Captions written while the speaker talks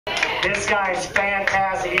This guy is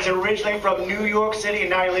fantastic. He's originally from New York City, and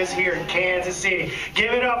now he lives here in Kansas City.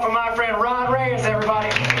 Give it up for my friend Reyes, everybody.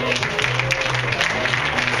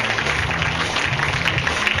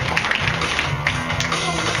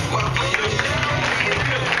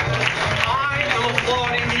 I am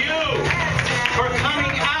applauding you for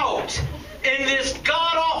coming out in this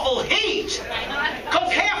god-awful heat.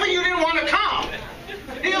 Because half of you didn't want to come.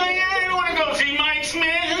 You're like, I didn't want to go see Mike Smith.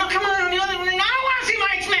 And look, come on, the other one, I don't want to see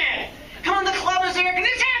Mike Smith. Come on, the club is air conditioned.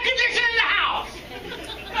 There's air conditioning in the house.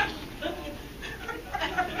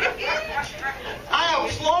 I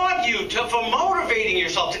applaud you for motivating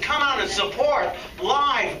yourself to come out and support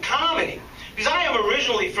live comedy. Because I am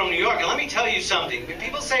originally from New York, and let me tell you something.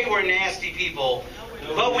 People say we're nasty people,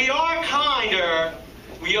 but we are kinder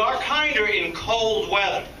in cold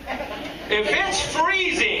weather. If it's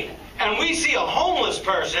freezing and we see a homeless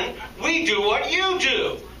person, we do what you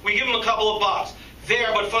do. We give them a couple of bucks.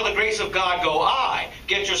 There, but for the grace of God go I.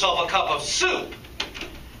 Get yourself a cup of soup.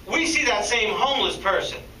 We see that same homeless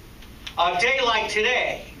person. A day like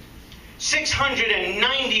today,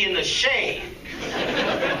 690 in the shade.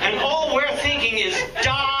 And all we're thinking is,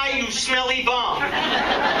 die, you smelly bum.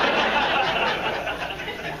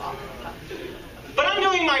 But I'm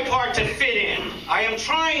doing my part to fit in. I am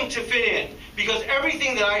trying to fit in. Because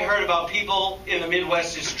everything that I heard about people in the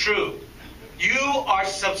Midwest is true. You are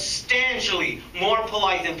substantially more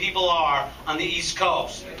polite than people are on the East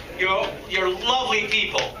Coast. You're lovely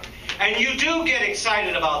people. And you do get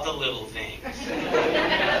excited about the little things.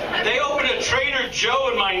 They opened a Trader Joe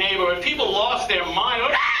in my neighborhood. People lost their mind.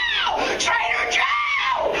 Oh, Trader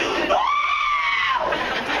Joe! Oh!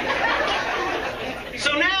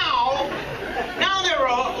 So now there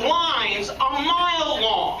are lines a mile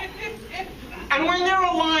long. And when there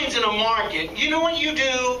are lines in a market, you know what you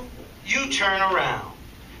do? You turn around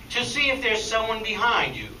to see if there's someone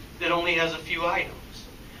behind you that only has a few items.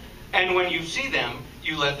 And when you see them,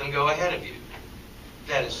 you let them go ahead of you.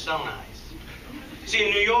 That is so nice. See,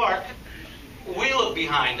 in New York, we look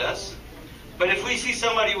behind us, but if we see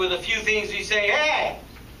somebody with a few things, we say, hey,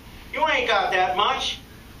 you ain't got that much.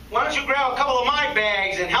 Why don't you grab a couple of my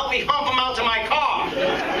bags and help me hump them out to my car?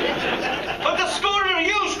 Put the scooter to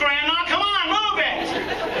use, Grandma. Come on, move it.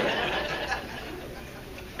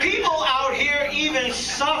 People out here even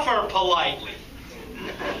suffer politely.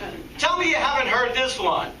 Tell me you haven't heard this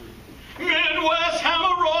one. Midwest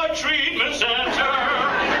Hemorrhoid Treatment Center.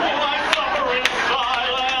 Oh, I suffer in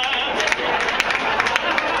silence.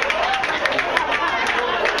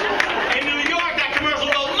 In New York, that commercial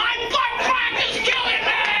goes, my butt crack is killing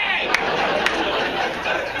me!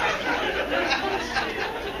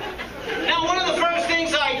 Now, one of the first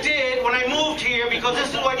things I did when I moved here, because this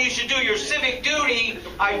is what you should do, your civic duty,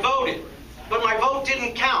 I voted. But my vote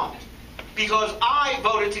didn't count. Because I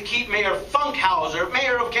voted to keep Mayor Funkhauser,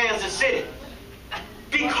 mayor of Kansas City.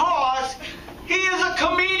 Because he is a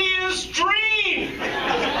comedian's dream.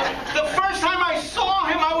 The first time I saw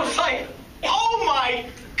him, I was like, oh my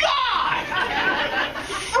God!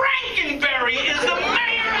 Frankenberry is the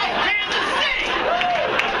mayor of Kansas City!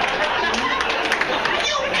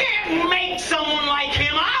 You can't make someone like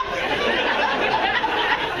him up!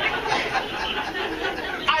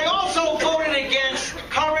 I also voted against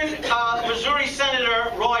current Missouri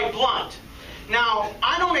Senator Roy Blunt. Now,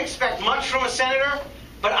 I don't expect much from a senator,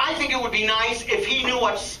 but I think it would be nice if he knew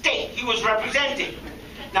what state he was representing.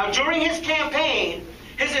 Now, during his campaign,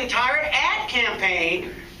 his entire ad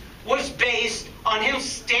campaign was based on him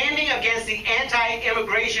standing against the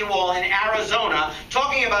anti-immigration wall in Arizona,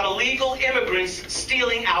 talking about illegal immigrants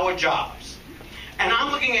stealing our jobs. And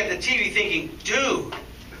I'm looking at the TV thinking, dude,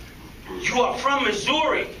 you are from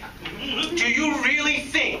Missouri. Do you really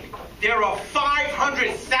think there are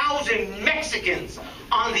 500,000 Mexicans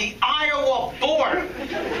on the Iowa border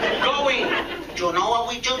going, do you know what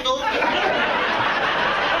we should do?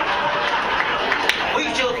 We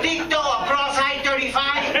should tiptoe across I-35,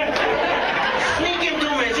 sneak into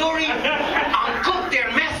Missouri, and cook their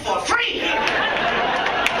meth for free.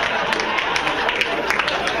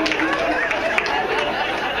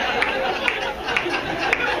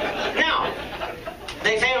 Now,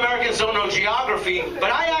 they say Americans don't know geography,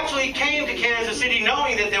 but I actually came to Kansas City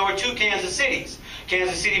knowing that there were two Kansas Cities.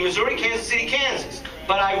 Kansas City, Missouri, Kansas City, Kansas.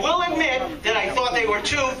 But I will admit that I thought they were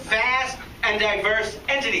two vast and diverse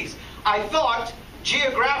entities. I thought,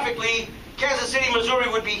 geographically, Kansas City, Missouri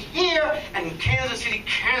would be here, and Kansas City,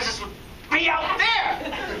 Kansas would be out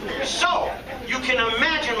there. So, you can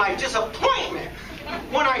imagine my disappointment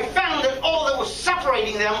when I found that all that was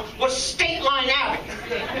separating them was State Line Avenue.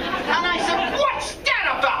 And I said, what's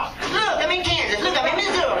that about? Look, I'm in Kansas. Look, I'm in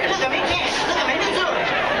Missouri. Look, I'm in Kansas. Look, I'm in Missouri.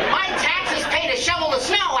 My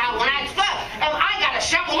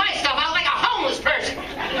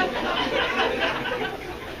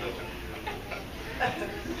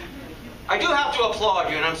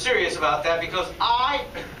applaud you, and I'm serious about that, because I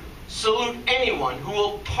salute anyone who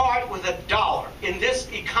will part with $1 in this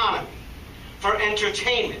economy for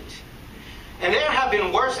entertainment. And there have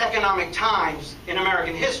been worse economic times in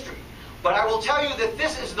American history. But I will tell you that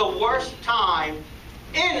this is the worst time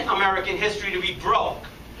in American history to be broke.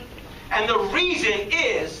 And the reason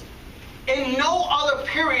is, in no other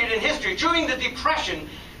period in history, during the Depression,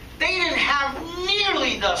 they didn't have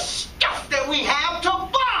nearly the stuff that we have to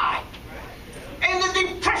buy. In the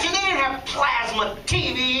Depression, they didn't have plasma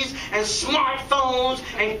TVs and smartphones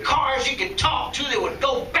and cars you could talk to that would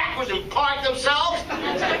go backwards and park themselves.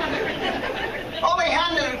 All they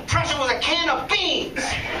had in the Depression was a can of beans.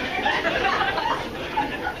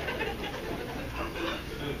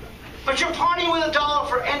 But you're partying with $1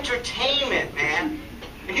 for entertainment, man.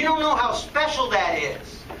 And you don't know how special that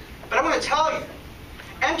is. But I'm going to tell you,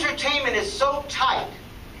 entertainment is so tight.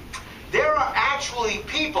 There are actually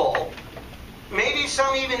people, maybe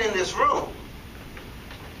some even in this room,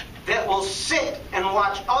 that will sit and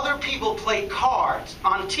watch other people play cards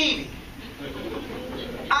on TV.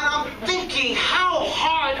 And I'm thinking, how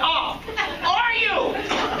hard up are you?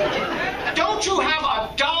 Don't you have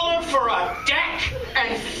 $1 for a deck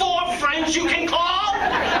and 4 friends you can call?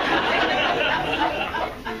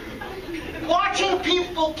 Watching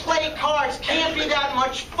people play cards can't be that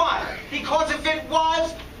much fun. Because if it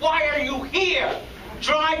was, why are you here?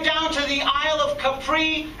 Drive down to the Isle of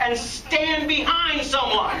Capri and stand behind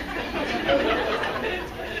someone.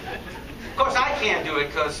 Of course, I can't do it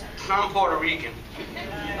because I'm Puerto Rican.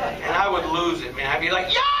 And I would lose it, man. I'd be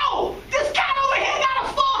like, yo, this guy over here got a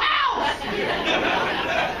full house!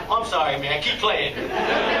 I'm sorry, man. Keep playing.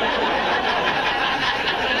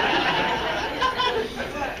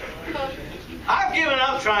 I've given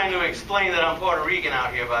up trying to explain that I'm Puerto Rican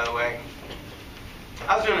out here, by the way.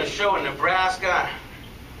 I was doing a show in Nebraska,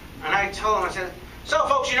 and I told them, I said, so,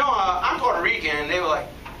 folks, you know, I'm Puerto Rican. And they were like,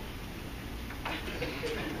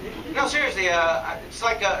 no, seriously, it's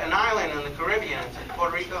like an island in the Caribbean. It's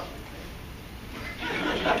Puerto Rico. I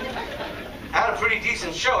had a pretty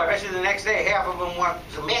decent show. I bet you the next day, half of them were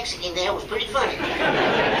the Mexican there. It was pretty funny.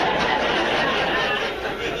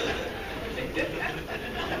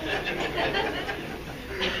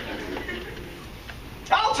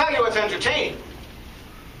 I'll tell you what's entertaining.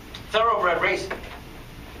 Thoroughbred racing.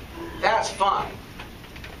 That's fun.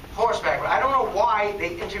 Horseback. I don't know why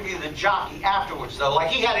they interview the jockey afterwards, though, like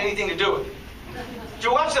he had anything to do with it. Did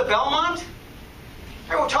you watch the Belmont?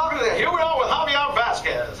 They were talking to them. Here we are with Javier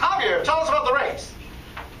Vasquez. Javier, tell us about the race.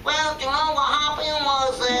 Well, you know what happened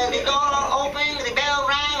was the door opened, the bell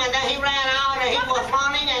rang, and then he ran out, and he was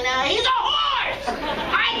running, and he's a horse!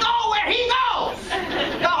 I go where he goes!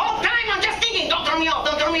 The whole time I'm just thinking, don't throw me off,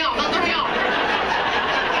 don't throw me off, don't throw me off!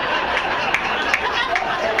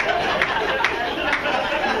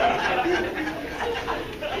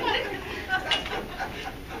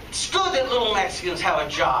 It's good that little Mexicans have a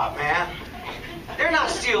job, man. They're not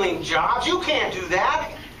stealing jobs. You can't do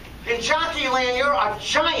that. In jockey land, you're a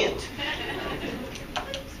giant.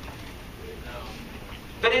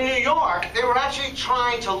 But in New York, they were actually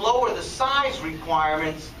trying to lower the size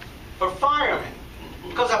requirements for firemen.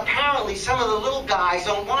 Because apparently some of the little guys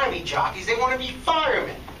don't want to be jockeys, they want to be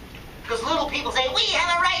firemen. Because little people say, we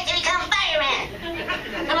have a right to become firemen.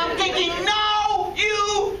 And I'm thinking, no,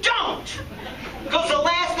 you don't. Because the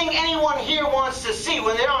last thing anyone here wants to see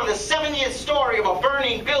when they're on the 70th story of a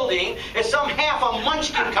burning building is some half a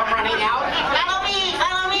munchkin come running out. Follow me,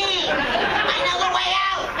 follow me! I know the way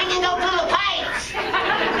out! We can go through the pipes!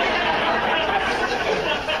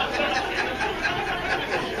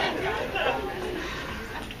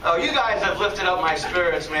 Oh, you guys have lifted up my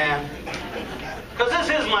spirits, man. Because this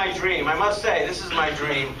is my dream, I must say, this is my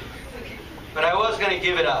dream. But I was going to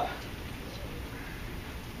give it up.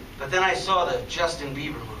 But then I saw the Justin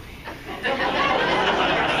Bieber movie.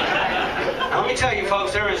 Now let me tell you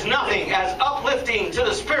folks, there is nothing as uplifting to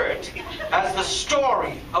the spirit as the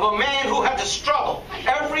story of a man who had to struggle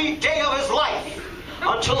every day of his life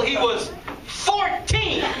until he was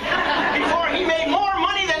 14 before he made more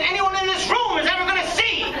money than anyone in this room is ever going to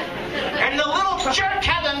see. And the little jerk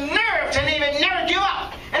had the nerve to name it Never Give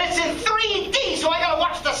Up. And it's in 3D, so I got to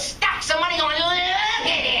watch the stacks of money going, look at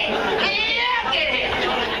it, look at it.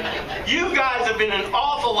 You guys have been an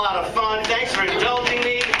awful lot of fun. Thanks for indulging me.